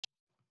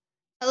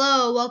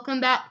Hello,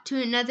 welcome back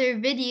to another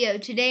video.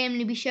 Today I'm going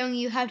to be showing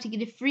you how to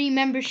get a free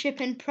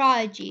membership in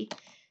Prodigy.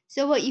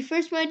 So what you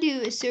first want to do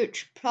is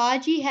search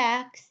Prodigy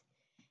hacks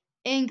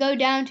and go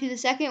down to the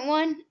second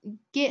one,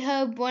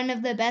 GitHub, one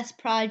of the best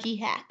Prodigy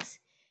hacks.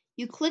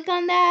 You click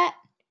on that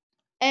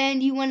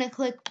and you want to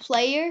click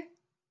player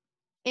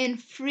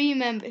and free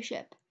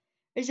membership.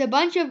 There's a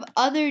bunch of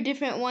other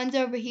different ones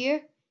over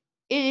here,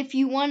 and if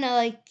you want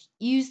to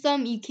use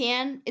them, you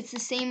can. It's the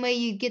same way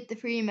you get the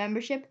free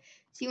membership.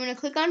 So you want to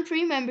click on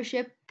free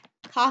membership,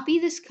 copy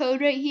this code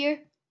right here,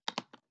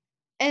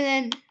 and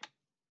then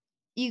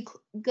you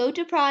go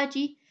to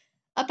Prodigy.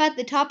 Up at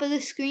the top of the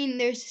screen,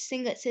 there's this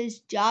thing that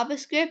says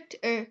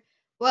JavaScript,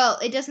 well,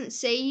 it doesn't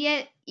say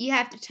yet. You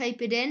have to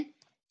type it in.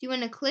 You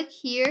want to click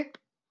here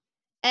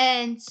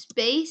and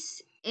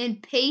space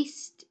and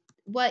paste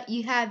what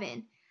you have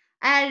in.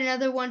 I had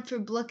another one for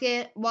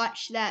Blookit.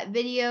 Watch that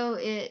video.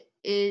 It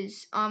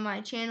is on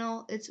my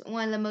channel. It's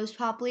one of the most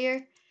popular.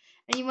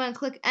 And you want to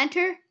click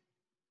enter,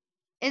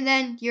 and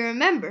then you're a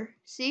member.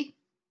 See?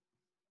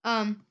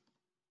 You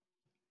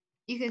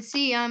can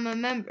see I'm a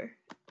member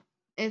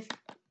if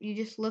you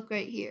just look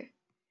right here.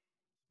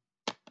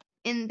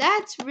 And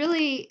that's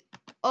really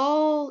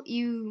all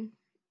you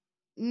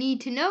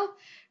need to know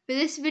for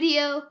this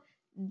video.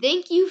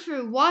 Thank you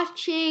for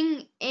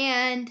watching,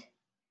 and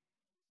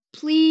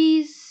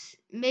please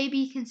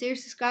maybe consider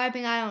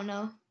subscribing. I don't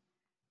know.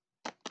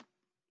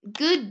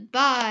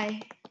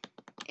 Goodbye,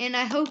 and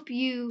I hope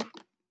you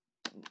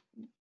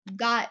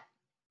got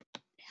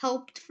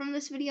helped from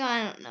this video.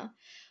 I don't know.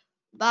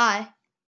 Bye.